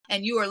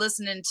and you are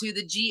listening to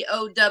the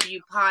GOW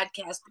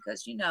podcast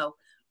because, you know,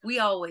 we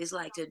always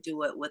like to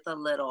do it with a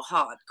little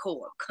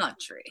hardcore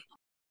country.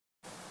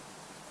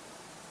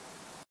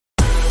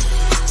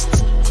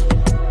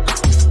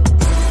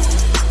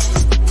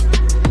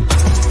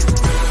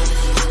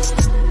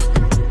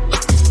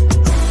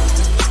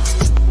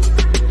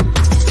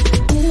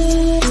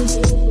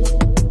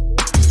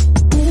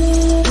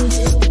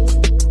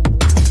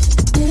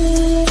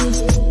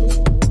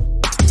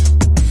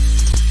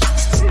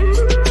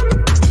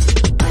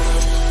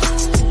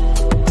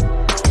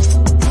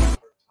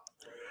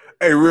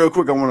 Hey, real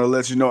quick, I want to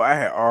let you know I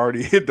had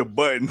already hit the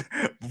button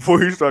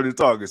before you started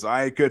talking, so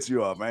I ain't cut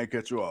you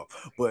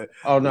off. But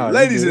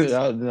ladies and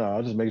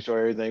I'll just make sure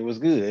everything was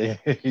good.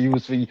 you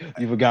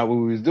forgot what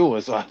we was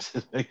doing, so I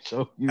just make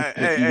sure you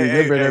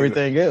remembered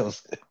everything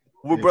else.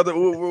 What brother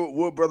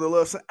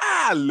Love said,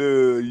 I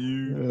love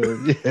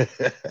you.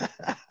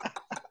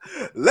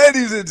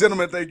 Ladies and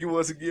gentlemen, thank you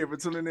once again for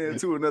tuning in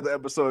to another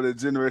episode of the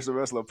Generation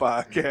Wrestler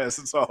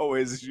Podcast. As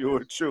always, it's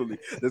yours truly,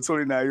 the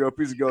 29-year-old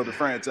piece of gold, the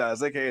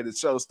franchise, aka the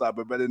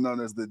showstopper, better known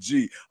as the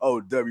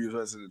GOW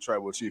Resident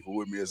Tribal Chief.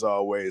 With me, as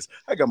always,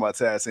 I got my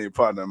tag team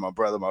partner, my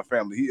brother, my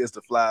family. He is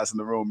the flies in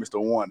the room, Mr.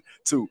 1,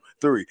 2,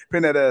 3.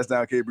 Pin that ass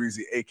down, K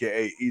Breezy,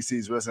 aka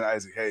EC's Wrestling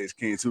Isaac Hayes,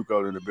 King 2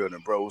 Code in the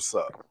building, bro. What's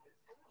up?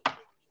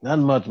 Not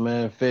much,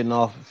 man. Fitting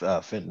off.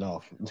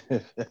 Whoa.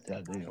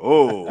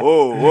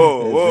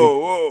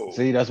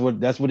 See, that's what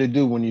they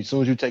do when as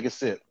soon as you take a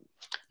sip,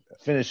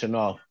 finishing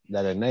off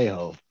that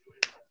anejo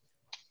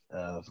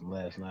from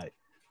last night.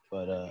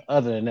 But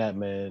other than that,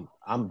 man,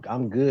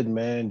 I'm good,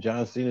 man.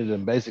 John Cena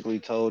done basically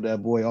told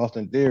that boy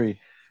Austin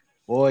Theory,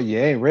 boy, you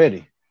ain't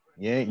ready.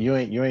 You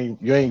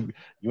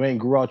ain't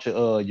grew out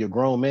your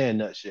grown man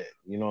nuts yet.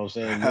 You know what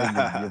I'm saying?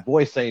 Your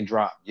voice ain't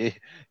dropped.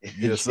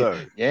 Yes,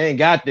 sir. You ain't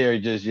got there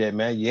just yet,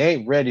 man. You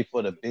ain't ready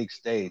for the big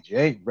stage. You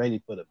ain't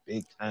ready for the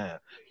big time.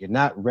 You're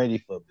not ready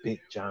for Big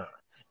John,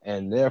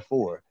 and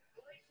therefore,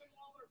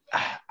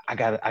 I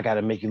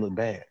gotta make you look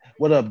bad.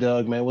 What up,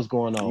 Doug? Man, what's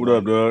going on? What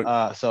up,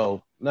 Doug?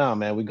 So now,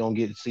 man, we're gonna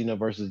get Cena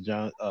versus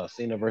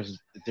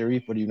Theory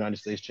for the United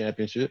States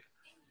Championship.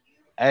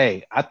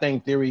 Hey, I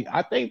think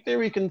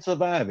Theory can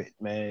survive it,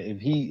 man.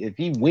 If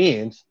he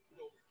wins,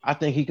 I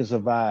think he can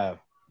survive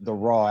the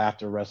Raw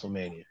after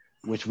WrestleMania,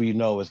 which we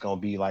know is gonna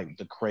be like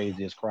the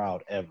craziest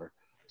crowd ever.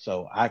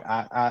 So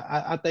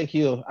I think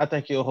he'll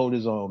hold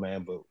his own,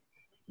 man. But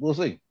we'll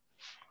see.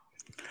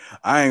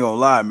 I ain't gonna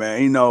lie,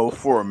 man. You know,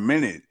 for a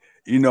minute,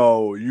 you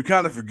know, you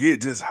kind of forget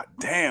just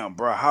damn,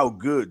 bro, how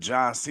good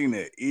John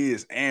Cena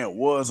is and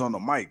was on the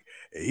mic.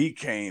 He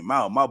came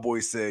out. My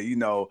boy said, you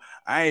know,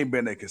 I ain't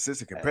been a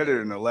consistent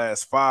competitor in the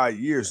last 5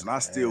 years, and I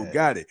still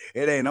got it.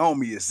 It ain't on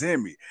me, it's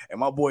in me. And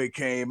my boy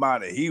came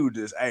out, and he was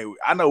just, hey,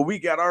 I know we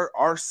got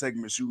our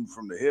segment shooting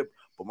from the hip,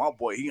 but my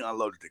boy, he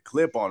unloaded the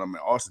clip on him,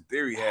 and Austin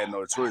Theory had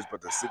no choice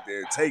but to sit there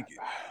and take it.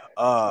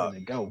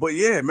 But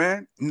yeah,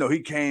 man, you know,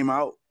 he came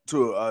out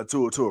to a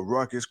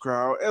ruckus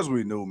crowd, as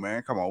we knew,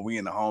 man. Come on, we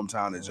in the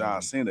hometown of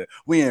John Cena.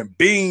 We in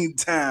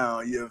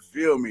Beantown, you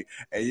feel me?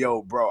 And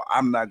yo, bro,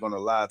 I'm not gonna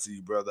lie to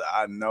you, brother.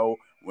 I know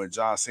when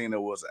John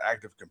Cena was an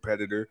active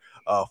competitor,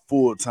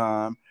 full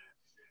time,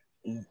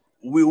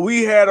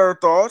 we had our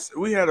thoughts.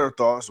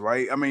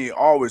 Right? I mean,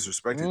 always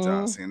respected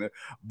John Cena,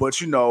 but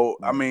you know,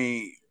 I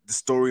mean, the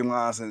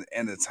storylines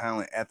and the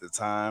talent at the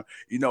time,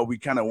 you know, we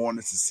kind of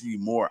wanted to see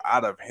more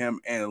out of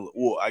him and,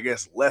 well, I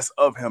guess less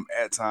of him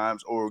at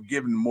times, or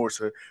giving more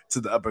to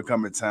the up and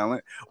coming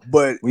talent.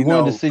 But we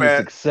wanted to see the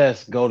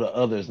success go to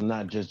others,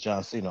 not just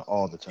John Cena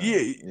all the time.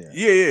 Yeah.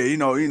 You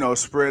know,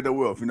 spread the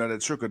wealth, you know,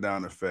 that trickle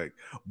down effect.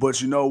 But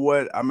you know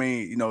what? I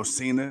mean, you know,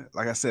 Cena,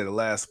 like I said, the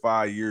last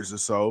 5 years or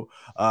so,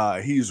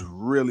 he's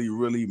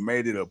really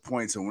made it a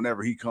point to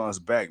whenever he comes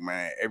back,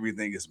 man,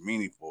 everything is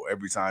meaningful.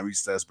 Every time he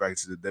steps back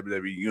to the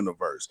WWE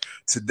universe.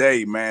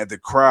 Today, man, the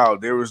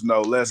crowd, there was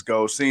no let's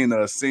go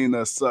Cena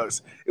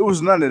sucks. It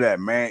was none of that,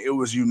 man. It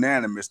was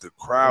unanimous. The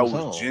crowd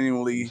was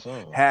genuinely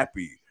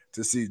happy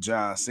to see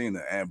John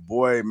Cena. And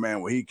boy,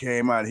 man, when he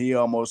came out, he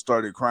almost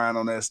started crying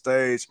on that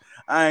stage.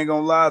 I ain't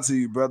gonna lie to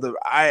you, brother.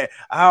 I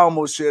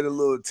almost shed a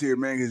little tear,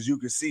 man, because you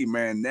could see,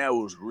 man, that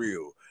was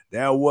real.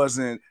 That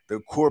wasn't the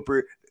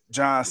corporate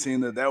John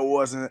Cena. That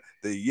wasn't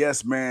the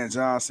yes man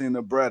John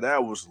Cena, bro.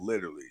 That was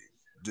literally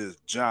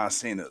just John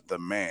Cena, the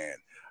man.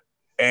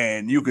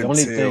 And you can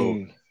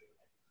tell.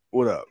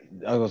 What up?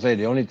 I was gonna say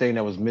the only thing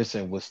that was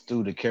missing was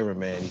Stu, the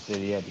cameraman. He said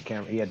he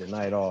had the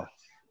night off.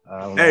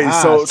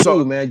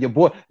 Stu, man,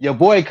 your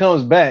boy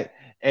comes back,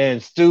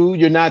 and Stu,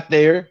 you're not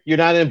there. You're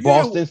not in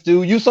Boston,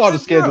 Stu. You saw the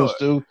schedule,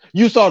 Stu.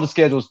 You saw the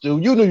schedule,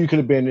 Stu. You knew you could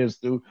have been there,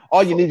 Stu.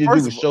 All you needed to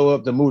do was show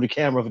up to move the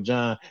camera for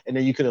John, and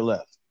then you could have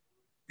left.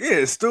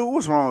 Yeah, Stu,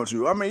 what's wrong with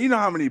you? I mean, you know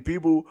how many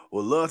people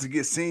would love to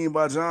get seen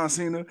by John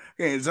Cena?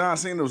 And John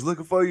Cena was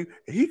looking for you.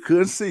 He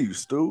couldn't see you,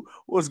 Stu.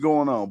 What's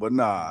going on? But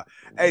nah.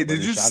 Hey,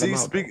 did you see,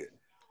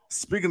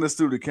 Speaking of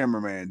Stu the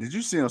cameraman, did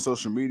you see on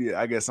social media?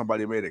 I guess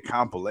somebody made a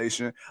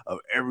compilation of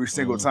every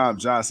single time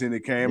John Cena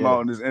came Yeah.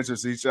 out in his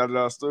entrance. He shouted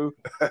out Stu.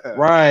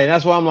 Right.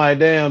 That's why I'm like,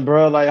 damn,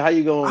 bro. Like, how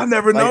you I going?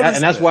 never Like, and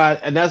noticed that's that.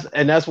 why,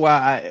 and that's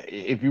why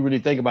if you really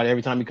think about it,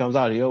 every time he comes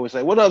out, he always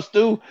say, "What up,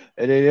 Stu?"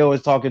 And then they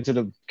always talking to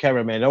the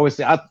cameraman. They always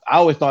say, I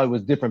always thought it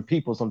was different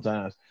people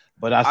sometimes,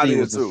 but I I see it did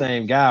was the too.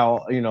 same guy.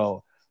 You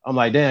know, I'm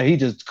like, damn, he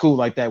just cool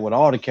like that with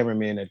all the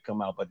cameramen that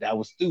come out, but that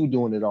was Stu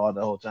doing it all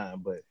the whole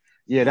time. But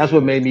yeah, that's what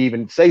Yeah. made me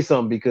even say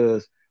something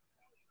because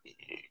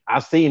I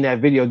seen that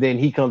video. Then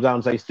he comes out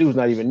and say Stu's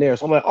not even there.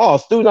 So I'm like, oh,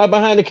 Stu not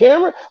behind the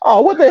camera.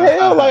 Oh, what the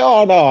hell? Like,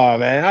 oh no,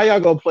 man, how y'all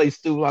gonna play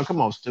Stu? Like, come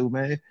on, Stu,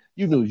 man,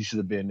 you knew you should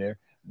have been there.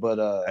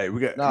 But Hey,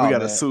 we no, got a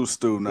man, Sue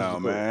Stu this is now, cool.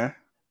 man.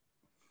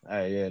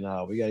 Hey, yeah,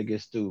 no, we gotta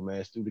get Stu,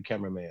 man, Stu the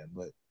cameraman.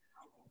 But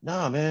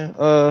nah, man,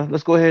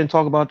 let's go ahead and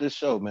talk about this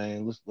show,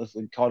 man. Let's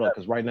get caught up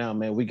because right now,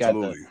 man,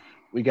 Absolutely.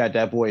 we got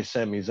that boy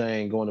Sami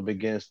Zayn going up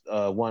against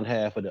one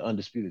half of the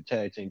undisputed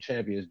tag team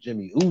champions,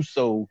 Jimmy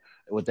Uso,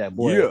 with that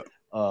boy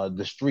Yeah.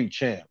 the street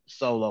champ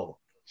Solo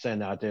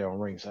standing out there on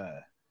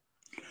ringside.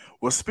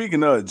 Well,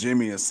 speaking of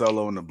Jimmy and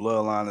Solo and the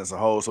Bloodline as a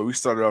whole, so we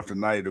started off the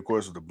night, of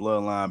course, with the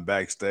Bloodline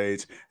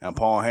backstage, and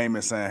Paul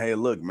Heyman saying, "Hey,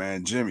 look,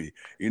 man, Jimmy,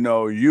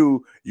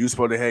 you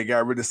supposed to have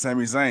got rid of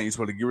Sami Zayn. You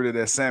supposed to get rid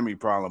of that Sammy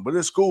problem, but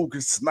it's cool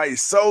because tonight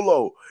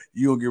Solo,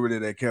 you gonna get rid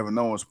of that Kevin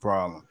Owens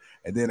problem."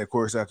 And then, of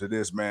course, after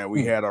this, man,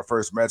 we Hmm. had our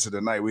first match of the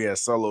night. We had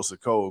Solo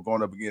Sikoa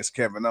going up against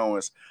Kevin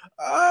Owens.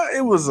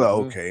 It was a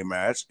Hmm. okay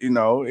match, It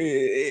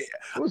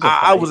was a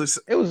I fight. was,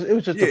 It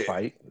was just a yeah,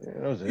 fight. Yeah,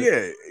 that was it.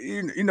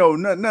 yeah,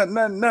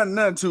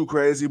 nothing too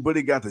crazy, but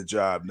he got the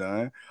job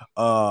done.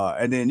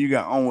 And then you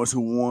got Owens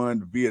who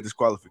won via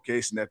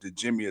disqualification after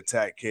Jimmy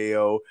attacked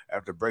KO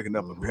after breaking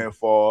up a Hmm.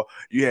 pinfall.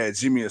 You had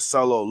Jimmy and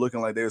Solo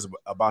looking like they was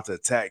about to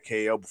attack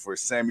KO before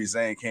Sami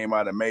Zayn came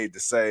out and made the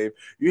save.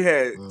 You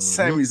had Hmm.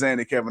 Sami Zayn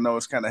and Kevin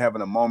Owens kind of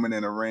having a moment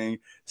in the ring.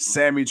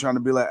 Sammy trying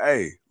to be like,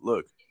 "Hey,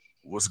 look,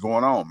 what's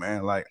going on,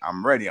 man? Like,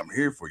 I'm ready. I'm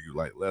here for you.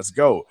 Like, let's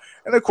go."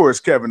 And of course,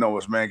 Kevin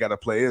Owens, man, got to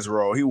play his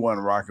role. He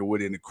wasn't rocking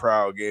with it, and the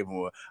crowd gave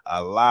him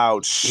a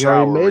loud He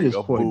already made showering his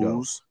of point though.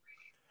 boos.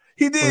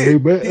 He Well,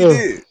 did. He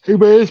did. he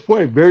made his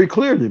point very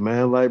clearly,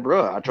 man. Like,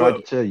 bro, I tried But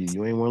to tell you,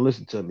 you ain't want to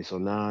listen to me. So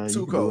now you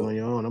too can do it cold. on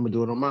your own. I'm gonna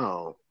do it on my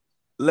own.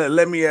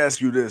 Let me ask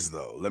you this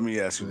though. Let me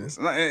ask you Mhm. this,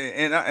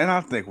 and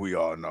I think we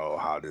all know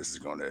how this is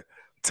going to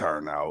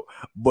turn out.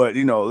 But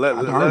I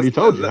already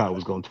told you how it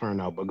was gonna turn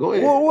out, but go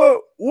ahead.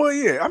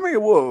 Yeah. I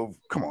mean, well,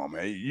 come on,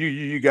 man.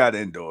 You got to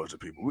indulge the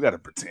people. We got to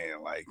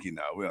pretend like we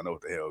don't know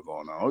what the hell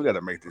going on. We got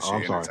to make this Oh,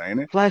 I'm shit sorry.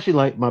 entertaining. Flashy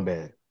light, my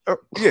bad.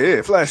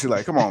 Yeah, flashy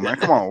like, come on, man,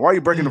 come on. Why you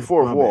breaking the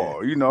fourth My bad.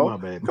 wall? My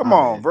bad. Come My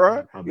on, bad. bro.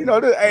 My bad.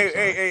 I'm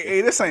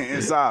sorry. This ain't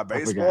inside I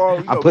forgot. baseball.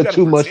 I We put got to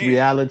too much pretend.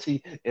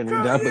 reality and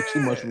I put too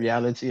much Yeah,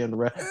 reality in the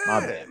rest. My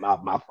yeah, bad.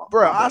 My fault.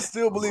 bro. My I bad.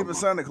 still I'm, believe I'm, in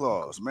I'm, Santa I'm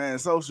cool. Claus, man.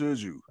 So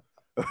should you.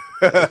 All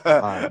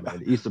right, man.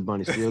 The Easter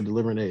Bunny still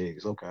delivering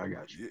eggs. Okay, I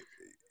got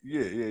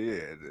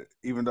Yeah.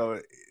 Even though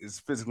it's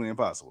physically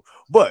impossible,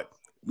 but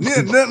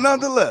you.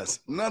 nonetheless,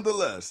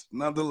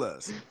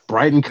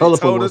 Bright and they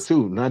colorful told ones us,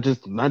 too. Not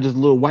just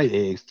little white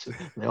eggs.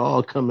 They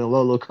all come in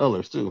little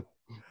colors too.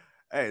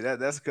 hey,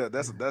 that's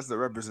the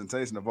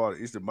representation of all the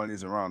Easter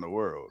bunnies around the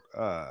world.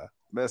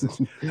 Message.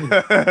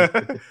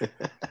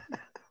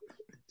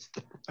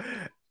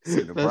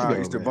 See the Let's brown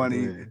go, Easter man. Go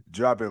bunny ahead.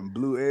 dropping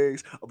blue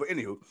eggs. Oh, but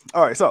anywho,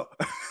 all right. So,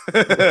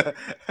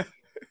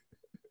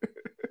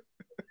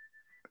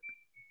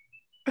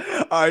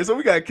 all right. So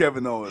we got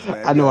Kevin Owens,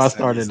 man. I We know got I Sami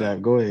started Zayn.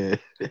 that. Go ahead.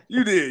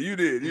 You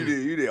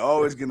did.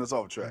 Always getting us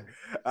off track.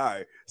 All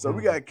right. So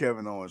we I'll got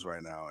Kevin Owens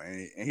right now,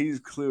 and he's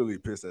clearly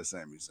pissed at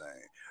Sami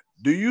Zayn.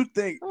 Do you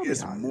think be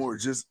it's honest. more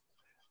just?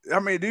 I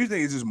mean, do you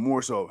think it's just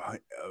more so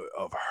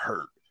of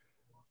hurt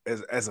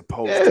as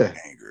opposed to Yeah.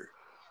 anger?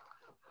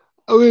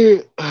 I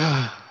mean,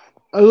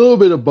 a little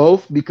bit of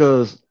both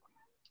because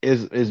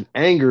is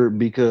anger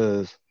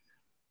because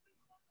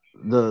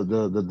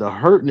the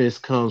hurtness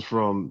comes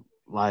from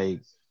like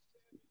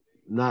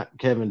not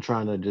Kevin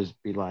trying to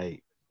just be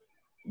like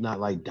not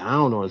like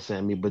down on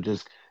Sammy, but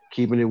just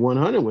keeping it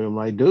 100 with him.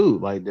 Like,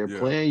 dude, like they're Yeah.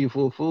 playing you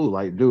for a fool.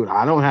 Like, dude,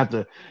 I don't have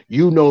to.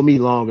 You know me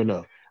long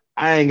enough.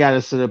 I ain't got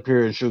to sit up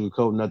here and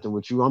sugarcoat nothing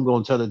with you. I'm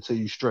gonna tell it to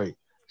you straight.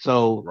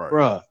 So, Right.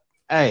 bruh,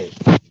 hey,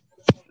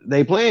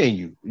 they playing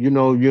you.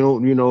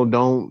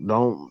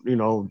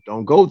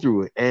 Don't go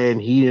through it.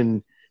 And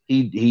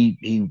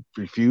he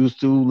refused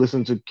to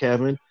listen to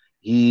Kevin.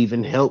 He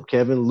even helped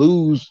Kevin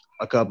lose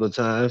a couple of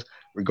times,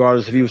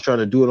 regardless if he Yeah. was trying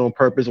to do it on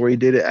purpose or he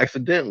did it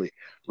accidentally.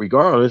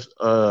 Regardless,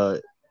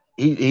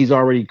 he's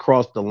already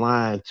crossed the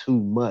line too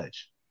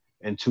much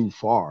and too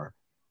far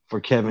for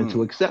Kevin to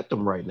Mm. accept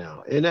him right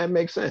now, and that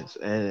makes sense.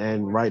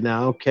 And right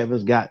now,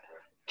 Kevin's got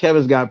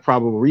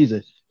probable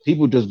reason.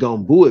 People just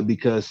gonna boo it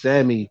because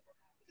Sammy's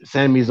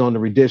on the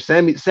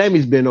redemption.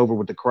 Sammy's been over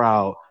with the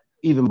crowd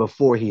even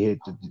before he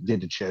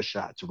did the chest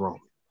shot to Roman.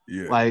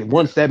 Yeah. Like Yeah.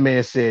 once that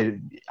man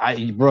said,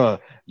 bruh,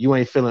 you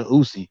ain't feeling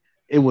Uzi,"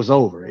 it was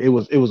over. It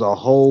was a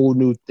whole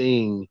new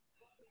thing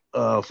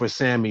for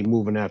Sammy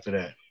moving after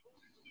that.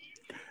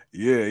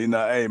 Yeah,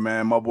 hey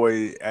man, my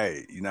boy,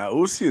 hey,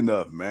 Uzi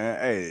enough, man.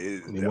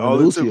 Hey, He wasn't all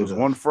it took Uzi was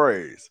one enough,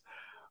 phrase.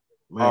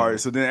 All right, man.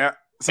 so then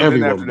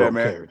Everyone after that, broke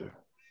man, character.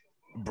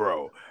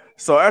 bro.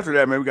 So after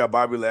that, man, we got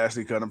Bobby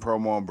Lashley cutting a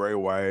promo on Bray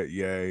Wyatt,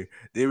 yay.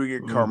 Then we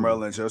get Mm-hmm.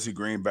 Carmella and Chelsea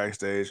Green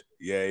backstage,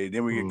 yay.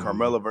 Then we get Mm-hmm.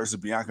 Carmella versus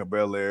Bianca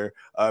Belair.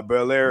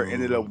 Belair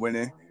ended Mm-hmm. up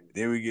winning.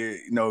 Then we get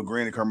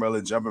Green and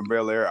Carmella jumping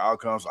Belair. Out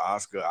comes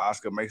Oscar.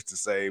 Oscar makes the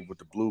save with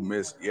the blue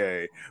mist,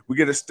 yay. We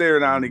get a stare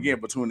down Mm-hmm. again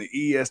between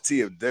the EST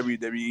of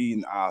WWE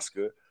and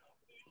Oscar.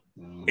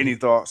 Mm-hmm. Any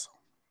thoughts?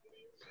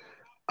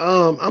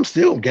 I'm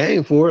still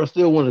game for it. I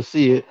still want to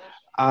see it.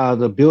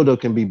 The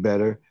build-up can be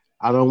better.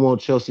 I don't want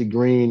Chelsea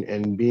Green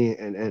and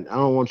I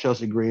don't want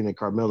Chelsea Green and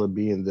Carmella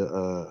being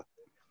the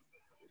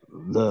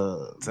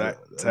the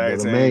Tag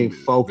the main team.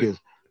 focus.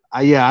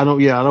 I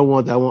don't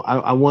want that.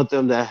 I want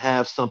them to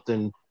have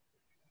something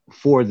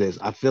for this.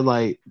 I feel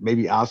like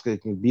maybe Oscar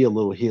can be a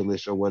little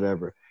heelish or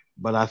whatever,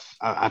 but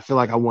I feel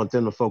like I want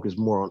them to focus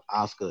more on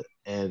Oscar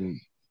and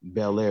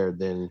Belair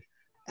than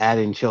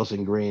adding Chelsea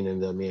Green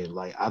and them in.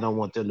 Like I don't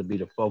want them to be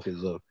the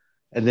focus of,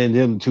 and then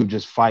them two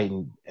just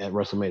fighting at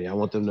WrestleMania. I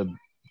want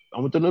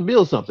them to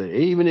build something.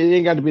 Even it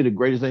ain't got to be the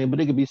greatest thing, but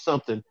it could be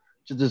something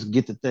to just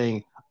get the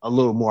thing a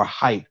little more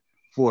hype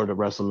for the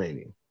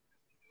WrestleMania.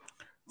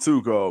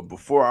 Tuco,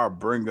 before I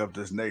bring up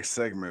this next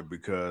segment,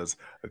 because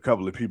a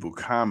couple of people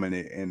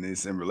commented and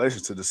it's in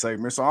relation to the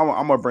segment, so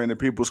I'm gonna bring the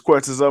people's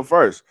questions up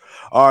first.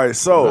 All right,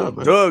 so Nah,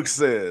 man. Doug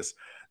says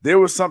there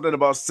was something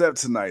about Seth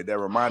tonight that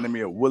reminded me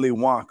of Willy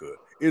Wonka.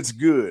 It's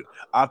good.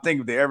 I think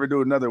if they ever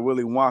do another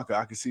Willy Wonka,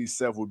 I can see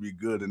Seth would be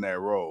good in that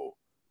role.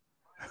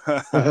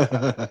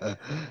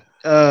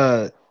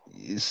 uh,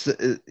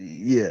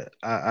 yeah,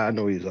 I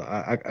know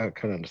I kind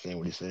of understand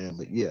what he's saying,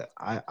 but yeah,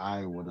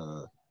 I would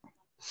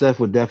Seth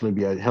would definitely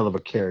be a hell of a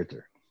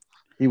character.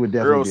 He would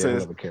definitely Earl be a hell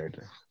says of a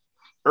character.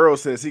 Earl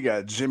says he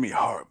got Jimmy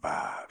Hart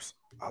vibes.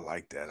 I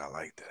like that. I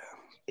like that.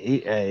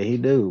 He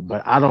do,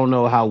 but I don't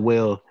know how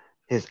well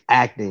his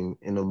acting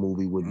in the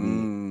movie would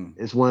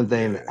be. It's one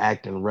thing Yeah. to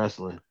act in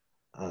wrestling,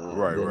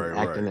 Right, than right,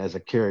 acting right. as a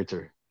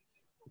character.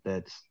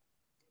 That's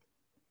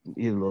a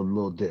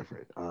little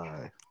different.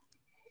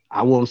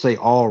 I won't say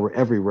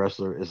every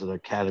wrestler is an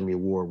Academy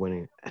Award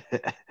winning,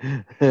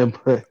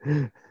 but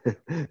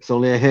it's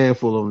only a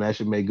handful of them that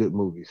should make good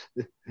movies.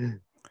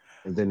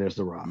 And then there's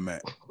The Rock Man.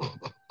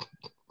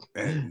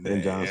 And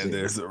and John and Cena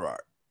there's the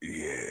Rock.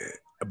 Yeah.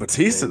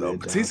 Batista though.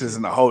 and John Batista's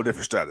Cena. in a whole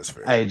different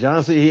stratosphere. Hey,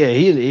 John Cena, yeah,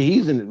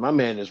 he's in my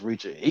man is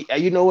reaching.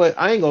 You know what?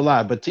 I ain't gonna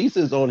lie,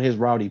 Batista's on his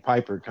Rowdy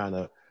Piper kind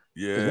of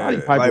because Rowdy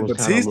Yeah. Piper Like was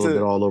kind of a little bit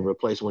Batista, all over the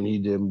place when he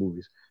did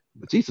movies.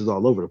 Batista's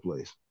all over the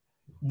place.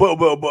 but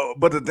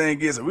the thing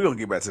is, we're gonna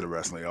get back to the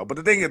wrestling, y'all. But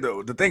the thing is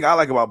though, the thing I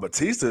like about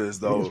Batista is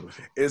though,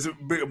 is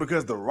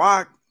because the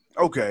Rock,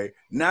 okay,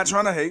 not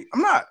trying to hate.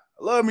 I'm not.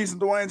 I love me some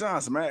Dwayne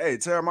Johnson, man. Hey,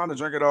 tell him I'm to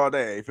drink it all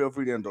day. Hey, feel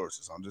free to endorse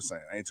this. I'm just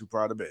saying, I ain't too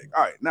proud to beg.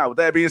 All right, now with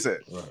that being said,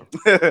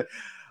 Right.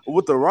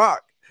 with the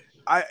Rock,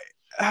 I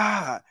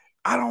ah,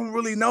 I don't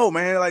really know,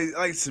 man.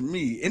 Like to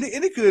me, and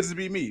it could just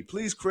be me.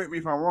 Please correct me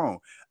if I'm wrong.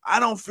 I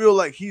don't feel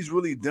like he's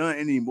really done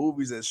any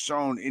movies that's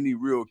shown any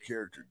real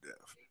character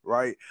depth,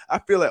 right? I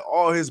feel like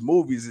all his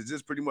movies is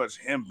just pretty much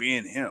him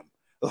being him.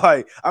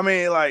 Like, I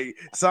mean, like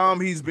some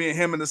he's being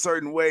him in a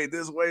certain way,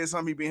 this way,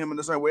 some he being him in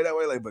a certain way, that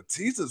way. Like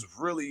Batista's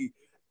really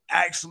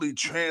actually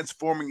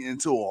transforming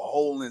into a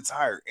whole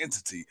entire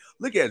entity.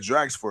 Look at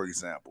Drax, for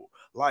example.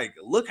 Like,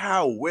 look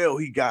how well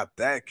he got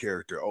that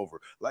character over.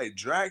 Like,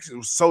 Drax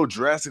was so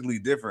drastically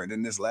different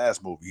than this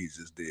last movie he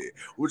just did,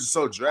 which is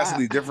so I,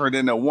 drastically different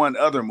than the one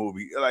other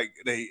movie. Like,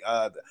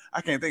 I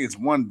can't think it's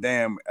one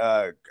damn,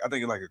 I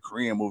think it's like a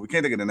Korean movie.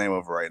 Can't think of the name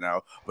of it right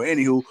now. But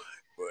anywho,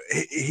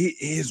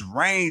 his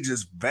range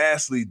is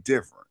vastly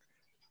different.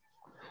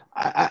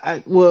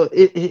 well,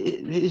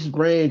 his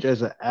range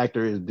as an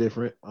actor is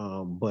different.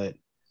 But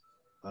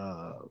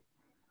uh,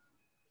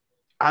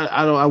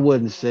 I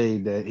wouldn't say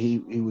that he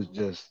was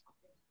just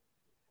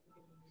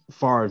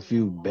far and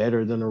few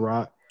better than The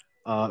Rock.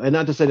 And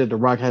not to say that The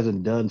Rock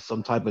hasn't done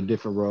some type of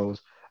different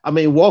roles. I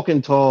mean,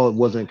 Walking Tall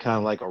wasn't kind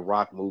of like a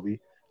Rock movie.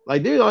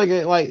 Like they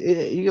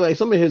like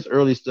some of his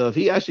early stuff.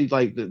 He actually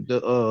like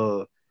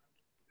the.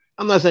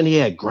 I'm not saying he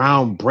had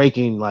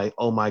groundbreaking like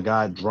oh my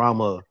god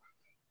drama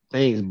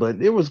things, but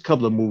there was a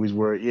couple of movies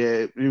where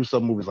there was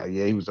some movies like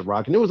he was The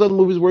Rock, and there was other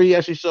movies where he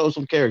actually showed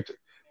some character.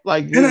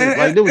 Like there was And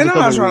a I'm not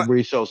couple trying of to, where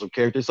he showed some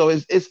character. So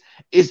it's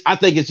I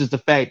think it's just the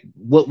fact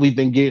what we've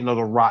been getting of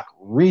The Rock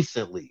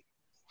recently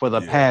for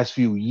the yeah, past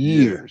few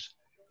yeah, years.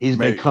 He's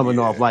been maybe, coming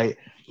off yeah.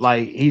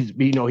 like he's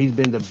been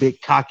the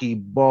big cocky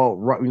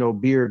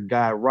bald beard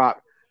guy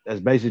Rock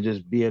that's basically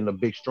just being the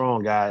big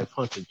strong guy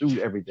punching through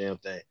every damn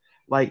thing.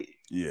 Like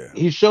Yeah.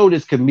 he showed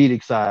his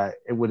comedic side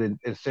with in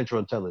Central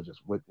Intelligence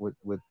with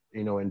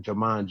in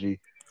Jumanji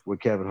with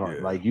Kevin Hart.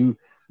 Yeah. Like you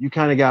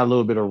kind of got a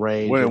little bit of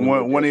range in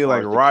him When as he far like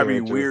as the Robbie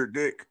character. Weird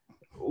Dick.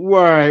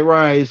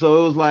 Right. So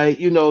it was like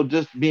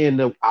just being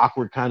the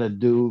awkward kind of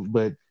dude,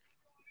 but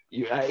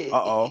Uh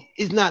oh.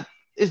 it's not.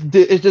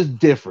 It's just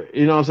different.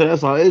 You know what I'm saying?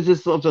 That's all. It's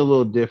just something a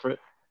little different.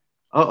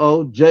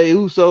 Jay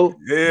Uso.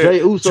 Yeah, Jay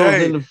Uso's in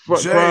Jay, the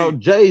front Jay. crowd.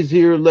 Jay's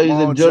here, Come ladies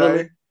and on, gentlemen.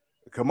 Jay.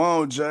 Come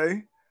on,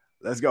 Jay.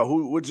 Let's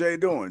go. What Jay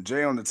doing?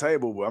 Jay on the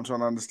table, but I'm trying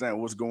to understand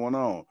what's going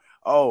on.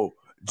 Oh,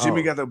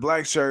 Jimmy Oh, got the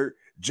black shirt.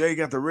 Jay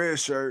got the red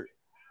shirt.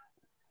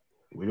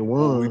 we the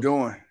What we ones.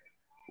 doing?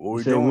 What He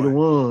we said we the doing?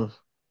 ones.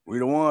 We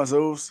the ones,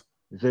 Oos.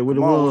 He said we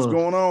the Come on, what's ones.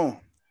 going on?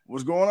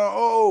 What's going on?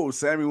 Oh,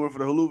 Sammy went for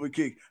the haluva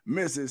kick.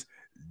 Misses.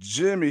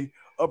 Jimmy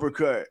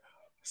uppercut.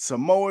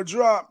 Samoa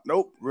drop.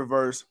 Nope.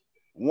 Reverse.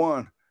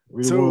 1,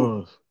 We the 2,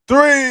 ones.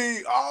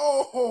 3.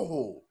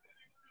 Oh.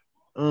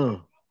 Uh, uh,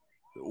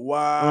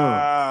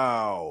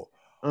 Wow.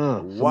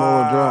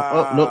 Samoa drop.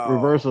 Up, nope, Wow.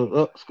 reversal.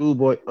 Up,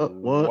 schoolboy. Up,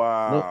 one. Nope.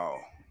 Wow.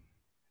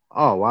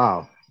 Oh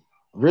wow.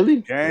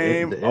 Really?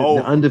 Game The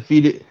over.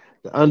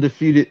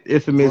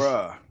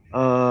 Bruh.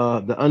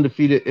 the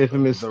undefeated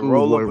infamous The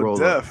roll schoolboy up of roll up.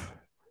 death.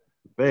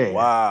 Man,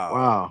 Wow.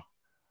 wow.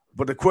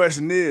 But the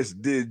question is,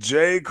 did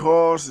Jay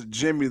cost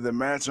Jimmy the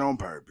match on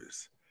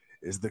purpose?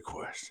 Is the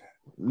question.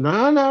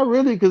 Nah, not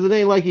really, because it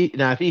ain't like he.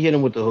 Now, if he hit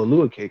him with the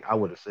Halua kick, I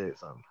would have said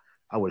something.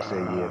 I would have said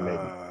yeah,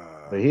 maybe.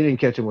 But he didn't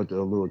catch him with the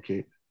Halua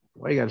kick.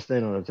 Why you got to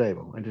stand on the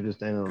table? Why don't you just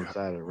stand on the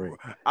side of the ring?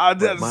 I But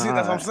did see.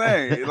 That's what I'm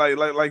saying.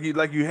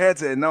 Like you had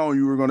to have known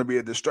you were going to be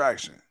a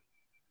distraction.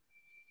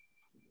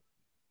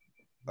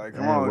 Like,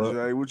 come on, well,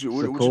 Jay. What you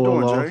Sokoa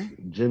doing, lost. Jay?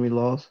 Jimmy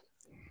lost.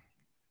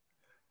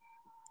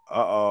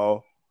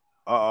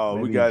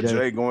 We got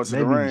Jay going to the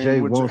Maybe ring.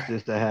 Jay wants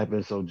this to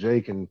happen so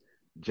Jay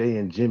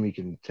and Jimmy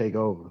can take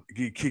over.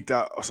 Get kicked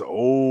out.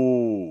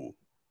 So,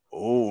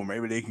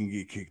 maybe they can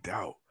get kicked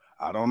out.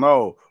 I don't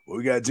know. But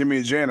we got Jimmy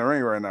and Jay in the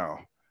ring right now.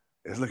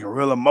 It's looking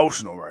real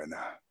emotional right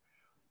now.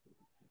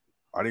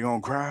 Are they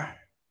gonna cry?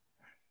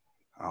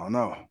 I don't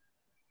know.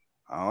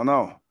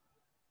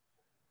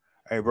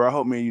 Hey, bro, I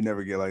hope me and you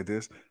never get like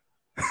this.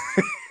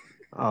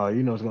 Oh,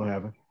 you know what's gonna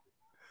happen.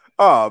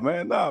 Oh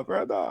man, nah,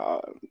 bro,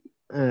 nah.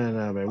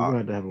 Nah, man, we're gonna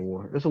have to have a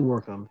war. It's a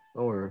war coming.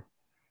 Don't worry.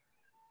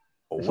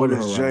 What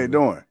is Jay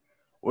doing?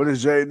 What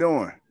is Jay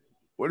doing?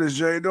 What is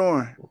Jay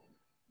doing?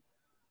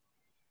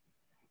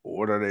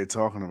 What are they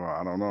talking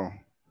about? I don't know.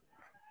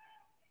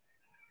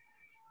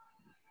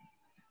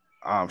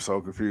 I'm so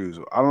confused.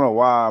 I don't know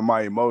why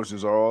my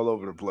emotions are all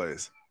over the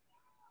place.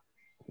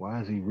 Why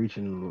is he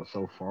reaching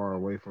so far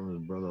away from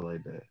his brother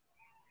like that?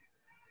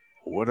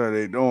 What are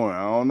they doing?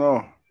 I don't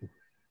know.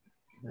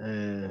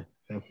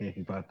 Okay,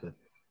 he's about to.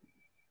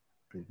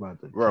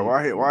 Bro,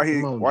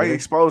 why he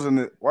exposing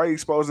it? Why he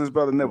exposing his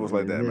brother nipples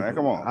like that, man?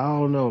 Come on. I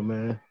don't know,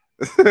 man.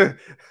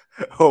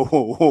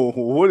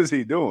 What is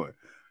he doing?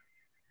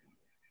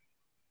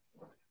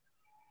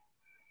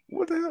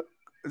 What the hell,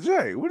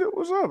 Jay?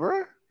 What's up,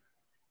 bro?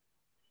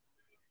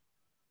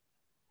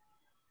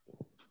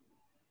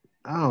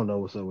 I don't know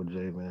what's up with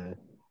Jay, man.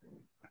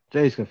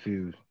 Jay's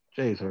confused.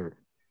 Jay's hurt.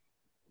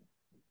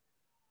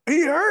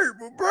 He hurt,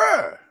 but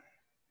bruh,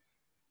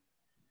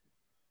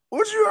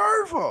 what you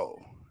hurt for?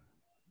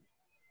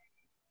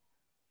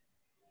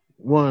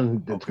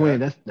 One, the Okay. twin.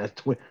 That's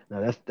twin.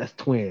 No, that's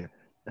twin.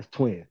 That's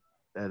twin.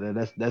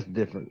 That's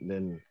different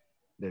than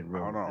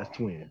Hold on. That's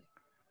twin.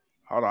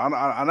 Hold on.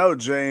 I know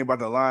Jay ain't about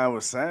to line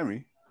with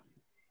Sammy.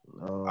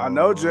 I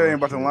know Oh, Jay ain't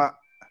about to line.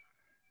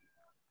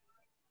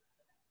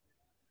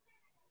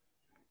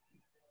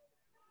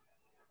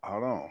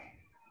 Hold on.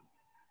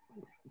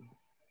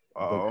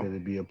 But could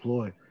it be a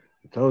ploy?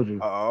 I told you.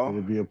 Could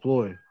it be a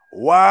ploy?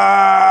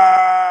 Wow.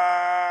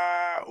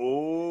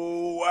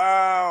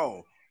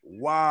 Oh,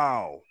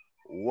 wow.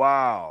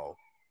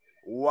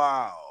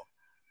 Wow.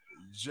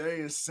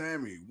 Jay and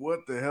Sammy,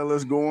 what the hell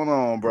is going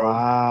on, bro?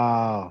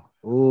 Wow.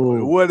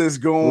 Ooh. What is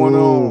going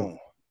on?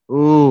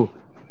 Ooh.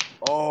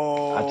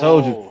 Oh. I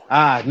told you.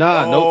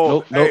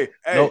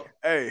 Nope.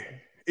 Hey.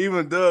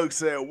 Even Doug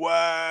said,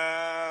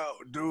 wow,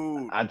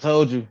 dude. I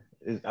told you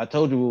what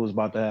was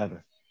about to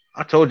happen.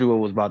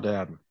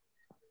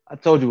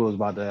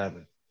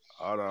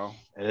 Hold on.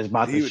 And it's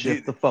about to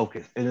shift the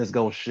focus. And it's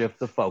gonna shift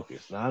the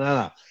focus.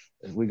 No.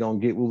 We're gonna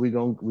get what we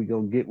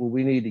get what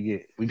we need to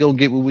get. We're gonna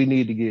get what we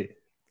need to get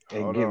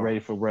and get ready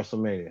for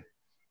WrestleMania.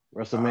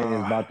 WrestleMania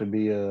is about to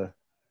be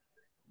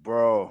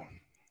bro.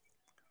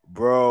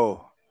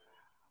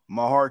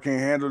 My heart can't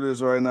handle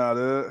this right now,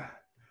 dude.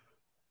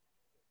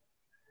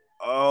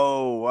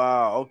 Oh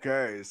wow,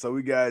 okay. So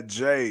we got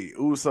Jay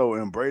Uso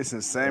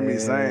embracing Sami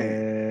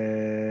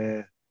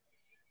Zayn.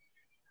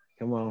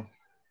 Come on.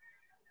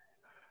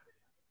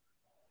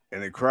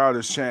 And the crowd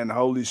is chanting,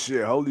 "Holy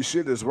shit! Holy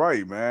shit is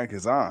right, man!"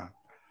 Cause one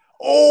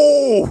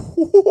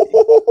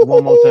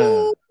more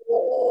time.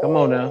 Come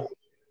on now.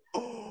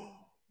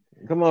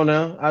 Come on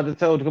now. I just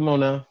told you. Come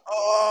on now.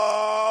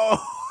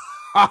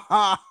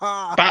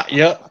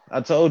 Yep.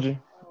 I told you.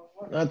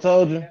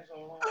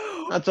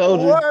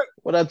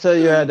 What I tell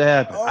you had to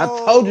happen? I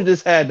told you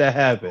this had to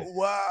happen.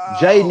 Wow.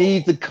 Jay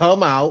needs to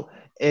come out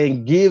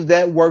and give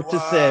that work to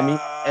Sammy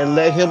and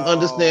let him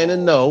understand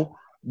and know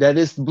that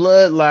it's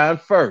bloodline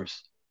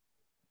first.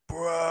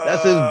 Bruh.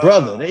 That's his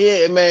brother.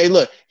 Yeah, man.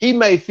 Look, he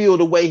may feel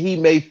the way he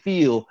may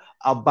feel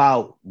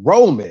about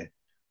Roman,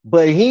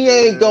 But he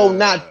ain't gonna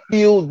not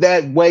feel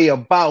that way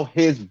about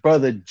his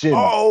brother Jimmy.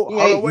 Oh, He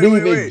hold on, ain't wait.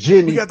 leaving We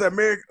Jimmy. got the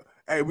American.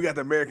 Hey, we got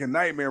the American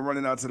Nightmare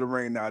running out to the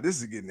ring now.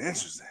 This is getting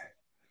interesting.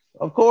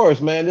 Of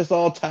course, man. This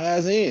all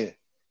ties in.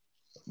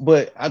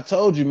 But I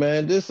told you,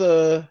 man, this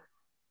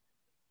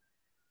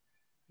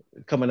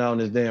coming out in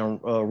this damn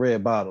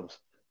red bottoms.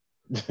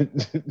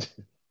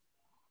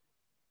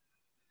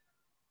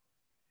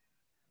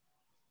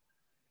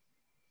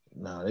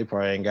 Nah, they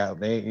probably ain't got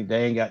they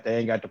ain't got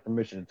the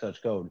permission to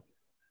touch Cody.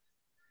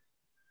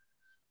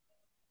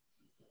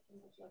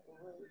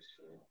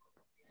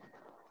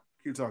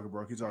 Keep talking,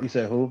 bro. Keep You talking.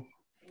 said who?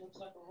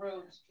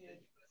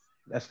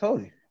 That's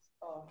Cody.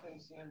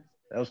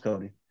 That was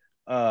Cody.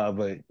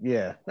 But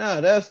yeah,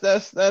 no,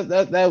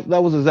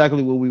 that was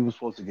exactly what we were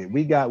supposed to get.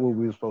 We got what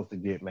we were supposed to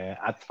get, man.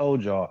 I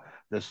told y'all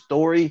the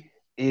story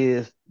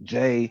is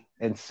Jay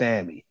and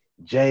Sammy.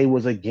 Jay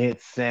was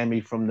against Sammy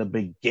from the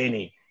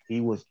beginning.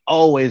 He was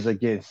always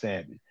against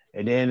Sammy.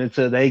 And then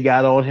until they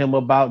got on him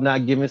about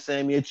not giving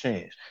Sammy a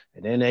chance.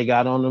 And then they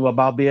got on him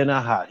about being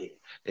a hothead.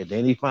 And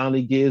then he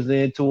finally gives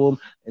in to him.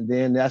 And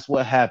then that's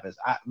what happens.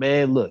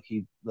 Man, look,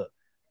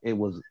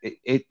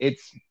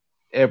 it's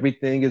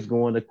everything is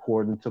going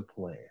according to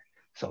plan.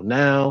 So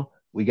now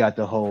we got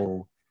the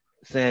whole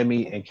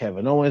Sammy and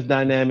Kevin Owens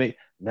dynamic.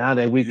 Now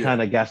that we Yeah.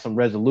 kind of got some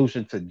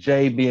resolution to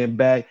Jay being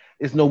back,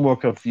 it's no more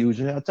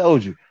confusion. I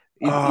told you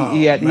he Oh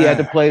had to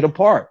man, play the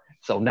part.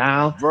 So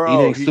now he bro,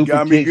 didn't he super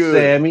got me kick good.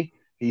 Sammy.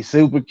 He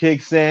super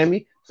kicked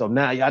Sammy. So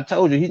now I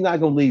told you he's not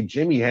gonna leave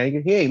Jimmy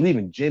hanging. He ain't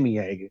leaving Jimmy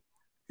hanging.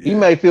 He Yeah.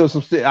 may feel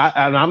some.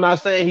 And I'm not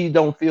saying he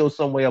don't feel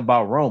some way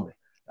about Roman.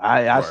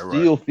 I Right.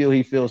 still feel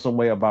he feels some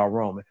way about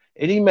Roman,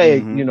 and he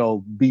may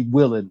Mm-hmm. be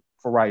willing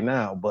for right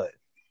now, but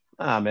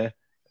man,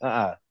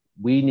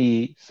 we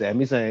need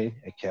Sami Zayn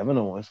and Kevin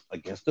Owens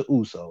against the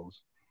Usos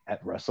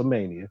at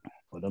WrestleMania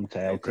for them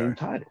tag Okay. team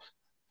titles.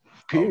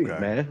 Period, Okay.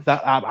 man.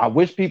 I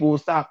wish people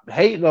would stop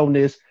hating on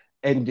this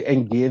and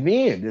give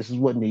in. This is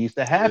what needs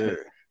to Yeah. happen.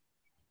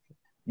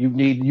 You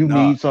Nah.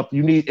 need something.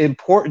 You need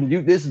important.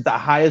 This is the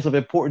highest of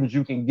importance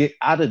you can get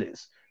out of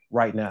this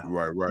right now.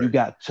 Right. You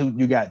got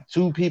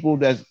two people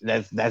that's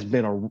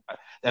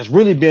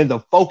really been the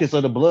focus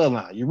of the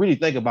bloodline. You really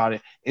think about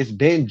it, it's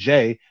been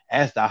Jay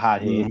as the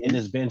hothead, and Mm-hmm.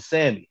 it's been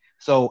Sammy.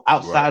 So Right.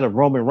 outside of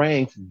Roman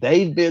Reigns,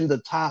 they've been the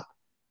top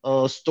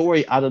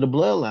story out of the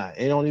bloodline.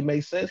 It only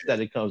makes sense that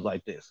it comes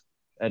like this.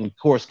 And of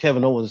course,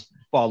 Kevin Owens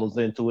follows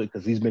into it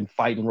because he's been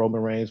fighting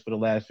Roman Reigns for the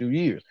last few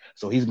years.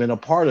 So he's been a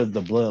part of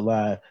the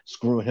bloodline,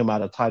 screwing him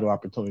out of title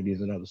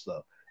opportunities and other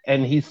stuff.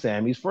 And he's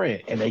Sammy's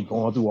friend, and they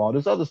going through all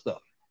this other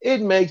stuff.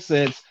 It makes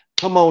sense.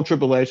 Come on,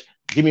 Triple H,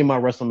 give me my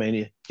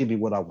WrestleMania. Give me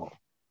what I want.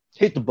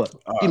 Hit the button.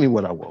 Give me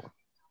what I want.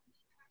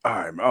 All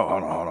right. Oh,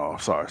 hold on.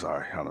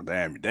 Sorry. Hold on.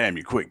 Damn,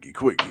 you quick.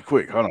 Hold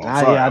on. Yeah,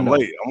 Sorry. I I'm know.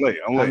 late. I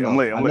know.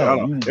 Hold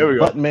on. You There we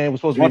go. button man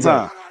was supposed to One be ready.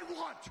 time.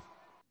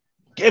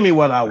 Give me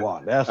what I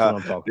want. That's what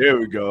I'm talking There about.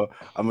 we go.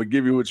 I'm gonna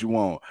give you what you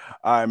want.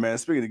 All right, man.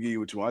 Speaking of give you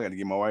what you want, I gotta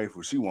give my wife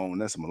what she wants,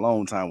 and that's some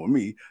alone time with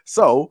me.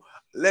 So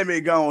let me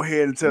go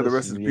ahead and tell the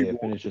rest of the people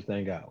Finish this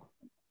thing out.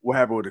 what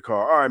happened with the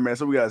car. All right, man.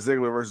 So we got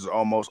Ziggler versus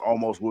almost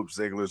whooped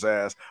Ziggler's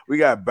ass. We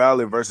got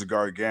Balor versus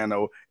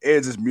Gargano.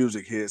 Edge's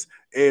music hits.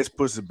 Edge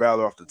pushes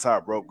Balor off the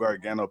top rope.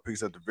 Gargano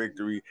picks up the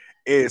victory.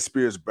 Edge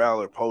spears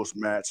Balor post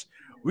match.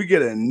 We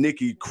get a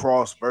Nikki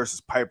Cross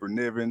versus Piper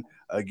Niven.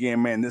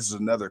 Again, man, this is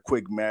another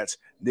quick match.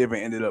 Niven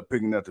ended up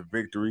picking up the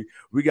victory.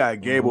 We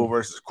got Gable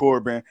versus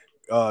Corbin.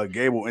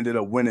 Gable ended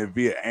up winning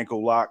via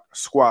ankle lock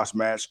squash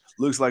match.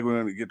 Looks like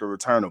we're going to get the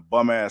return of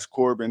bum ass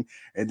Corbin.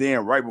 And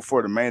then right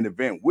before the main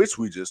event, which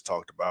we just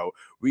talked about,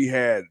 we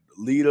had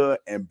Lita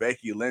and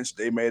Becky Lynch.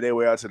 They made their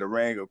way out to the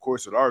ring, of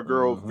course, with our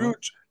girl,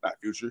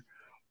 Future.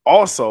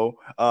 Also,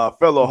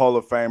 fellow Hall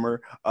of Famer,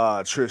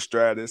 Trish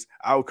Stratus.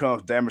 Out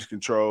comes Damage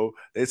Control.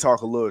 They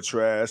talk a little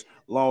trash.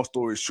 Long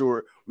story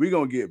short, we're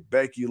going to get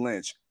Becky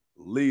Lynch,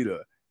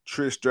 Lita,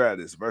 Trish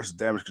Stratus versus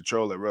Damage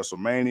Control at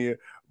WrestleMania.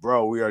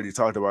 Bro, we already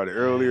talked about it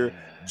earlier.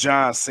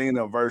 John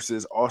Cena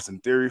versus Austin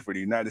Theory for the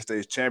United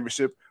States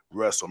Championship,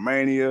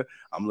 WrestleMania.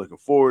 I'm looking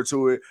forward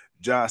to it.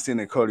 John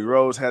Cena and Cody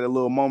Rhodes had a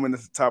little moment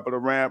at the top of the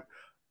ramp.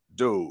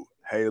 Dude,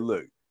 hey,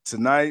 look,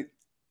 tonight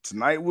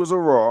was a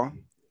Raw.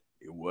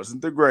 It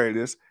wasn't the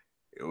greatest.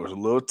 It was a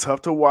little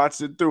tough to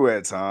watch it through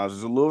at times. It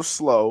was a little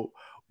slow.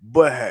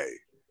 But hey,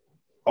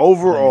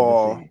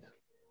 overall,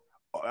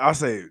 I'll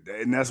say,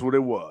 and that's what it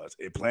was.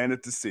 It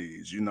planted the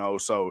seeds,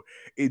 so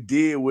it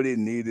did what it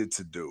needed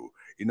to do.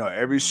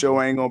 Every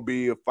show ain't going to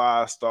be a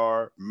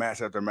 5-star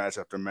match after match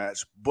after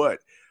match, but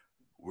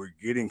we're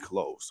getting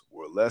close.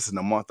 We're less than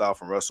a month out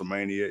from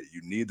WrestleMania.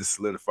 You need to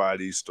solidify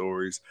these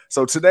stories.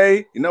 So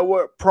today, you know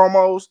what?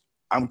 Promos,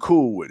 I'm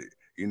cool with it.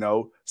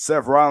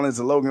 Seth Rollins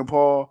and Logan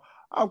Paul,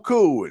 I'm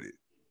cool with it.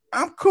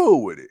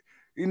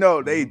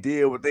 They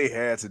did what they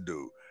had to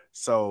do.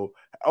 So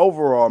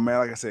overall, man,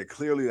 like I said,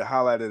 clearly the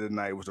highlight of the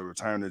night was the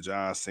return of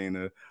John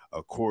Cena.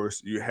 Of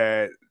course, you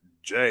had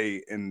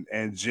Jay and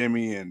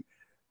Jimmy and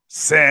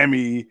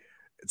Sammy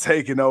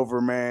taking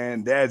over,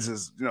 man. That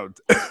just,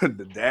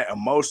 that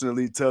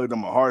emotionally tugged on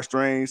my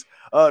heartstrings.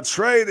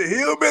 Trey the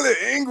Hillbilly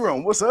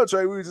Ingram. What's up,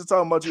 Trey? We were just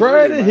talking about you Trey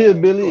earlier, the man.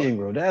 Hillbilly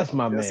Ingram. That's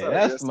my Yes, man. sir.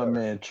 That's Yes, my sir.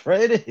 man.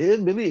 Trey the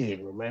Hillbilly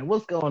Ingram, man.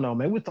 What's going on,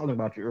 man? We were talking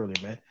about you earlier,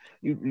 man.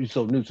 You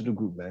so new to the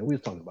group, man. We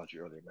was talking about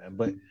you earlier, man.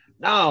 But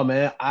no,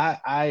 man.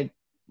 I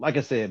like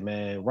I said,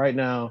 man. Right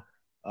now,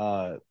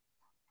 uh,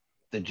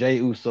 the Jey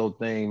Uso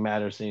thing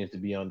matter seems to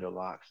be under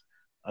locks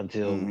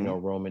until Mm-hmm.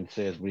 Roman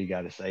says what he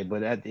got to say.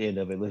 But at the end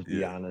of it, let's be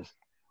Yeah. honest.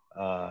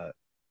 Uh,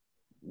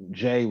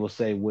 Jay will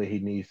say what he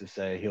needs to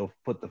say. He'll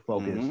put the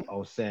focus Mm-hmm.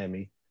 on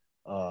Sammy,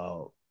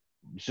 uh,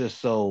 just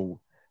so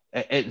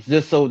it's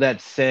just so that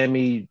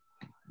Sammy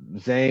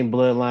Zayn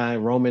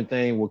bloodline Roman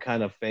thing will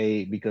kind of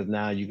fade because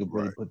now you can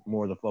really Right. put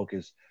more of the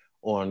focus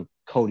on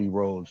Cody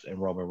Rhodes and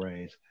Roman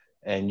Reigns,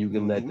 and you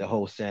can let Mm-hmm. the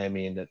whole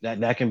Sammy and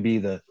that can be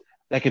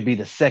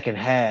the second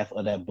half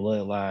of that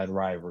bloodline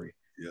rivalry.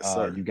 Yes,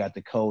 sir. You got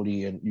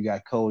Cody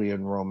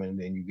and Roman, and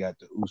then you got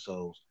the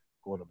Usos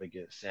going up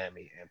against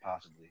Sammy and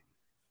possibly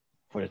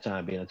for the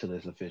time being until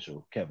it's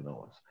official Kevin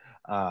Owens.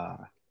 Uh,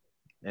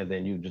 and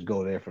then you just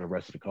go there for the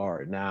rest of the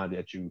card. Now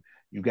that you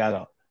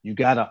got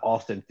a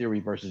Austin Theory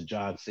versus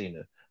John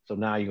Cena, so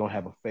now you're gonna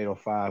have a fatal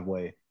five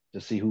way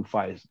to see who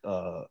fights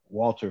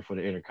Walter for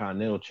the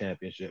Intercontinental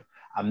Championship.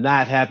 I'm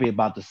not happy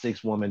about the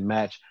 6-woman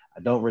match. I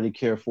don't really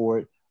care for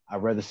it.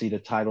 I'd rather see the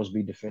titles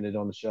be defended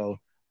on the show.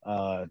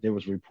 There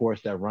was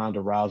reports that Ronda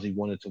Rousey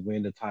wanted to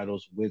win the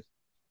titles with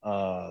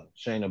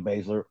Shayna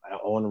Baszler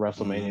on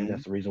WrestleMania. Mm-hmm.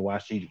 That's the reason why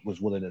she was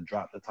willing to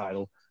drop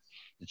the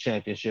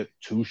championship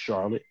to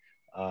Charlotte,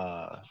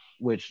 uh,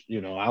 which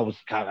I was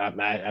kind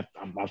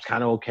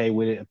of okay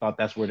with it. I thought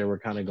that's where they were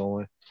kind of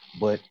going,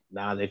 but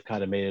now they've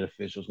kind of made it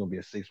official. It's going to be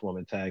a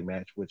 6-woman tag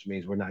match, which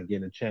means we're not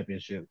getting a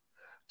championship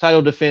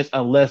title defense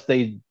unless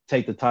they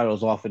take the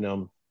titles off of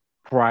them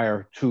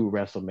prior to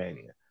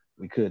WrestleMania.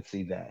 We could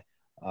see that.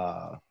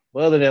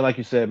 But other than that, like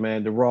you said,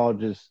 man, the Raw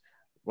just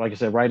like I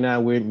said, right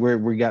now we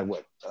got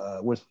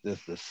what's this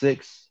the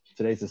sixth?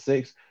 Today's the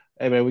sixth.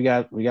 Hey man, we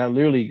got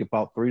literally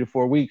about 3 to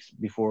 4 weeks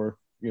before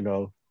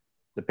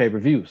the pay per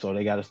view, so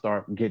they got to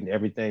start getting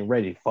everything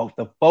ready.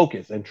 The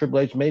focus, and Triple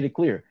H made it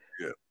clear.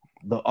 Yeah.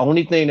 The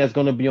only thing that's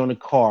going to be on the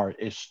card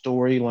is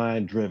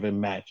storyline driven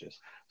matches.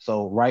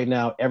 So right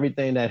now,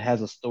 everything that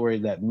has a story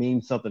that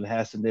means something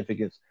has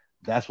significance,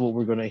 that's what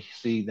we're going to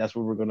see. That's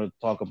what we're going to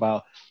talk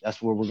about.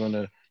 That's what we're going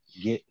to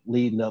get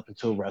leading up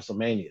until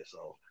WrestleMania.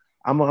 So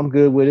I'm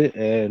good with it.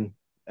 And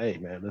hey,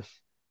 man,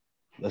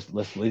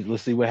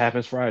 let's see what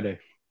happens Friday.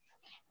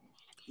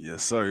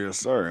 Yes, sir. Yes,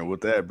 sir. And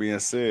with that being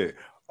said,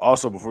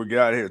 also before we get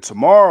out of here,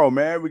 tomorrow,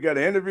 man, we got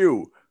an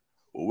interview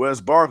with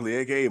Wes Barkley,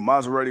 aka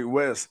Maserati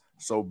West.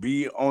 So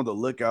be on the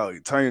lookout.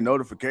 Turn your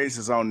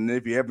notifications on. And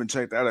if you haven't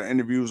checked out our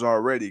interviews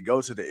already, go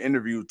to the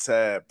interview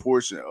tab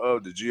portion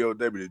of the GOW,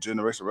 the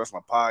Generation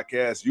Wrestling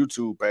Podcast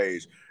YouTube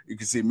page. You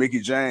can see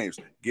Mickey James,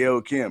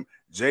 Gail Kim,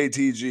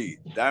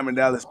 JTG, Diamond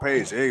Dallas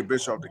Page, Eric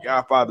Bischoff, the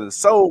Godfather, and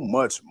so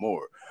much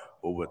more.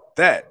 But with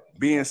that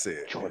being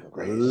said, Jordan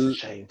Grace,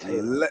 Shane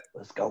Taylor.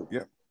 Let's go.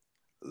 yeah.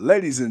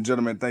 Ladies and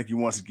gentlemen, thank you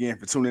once again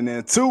for tuning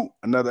in to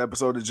another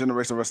episode of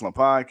Generation Wrestling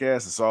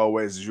Podcast. As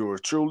always, is yours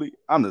truly.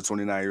 I'm the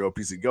 29-year-old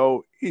piece of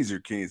gold. He's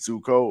your King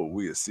Tuco.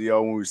 We'll see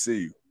y'all when we see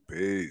you.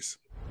 Peace.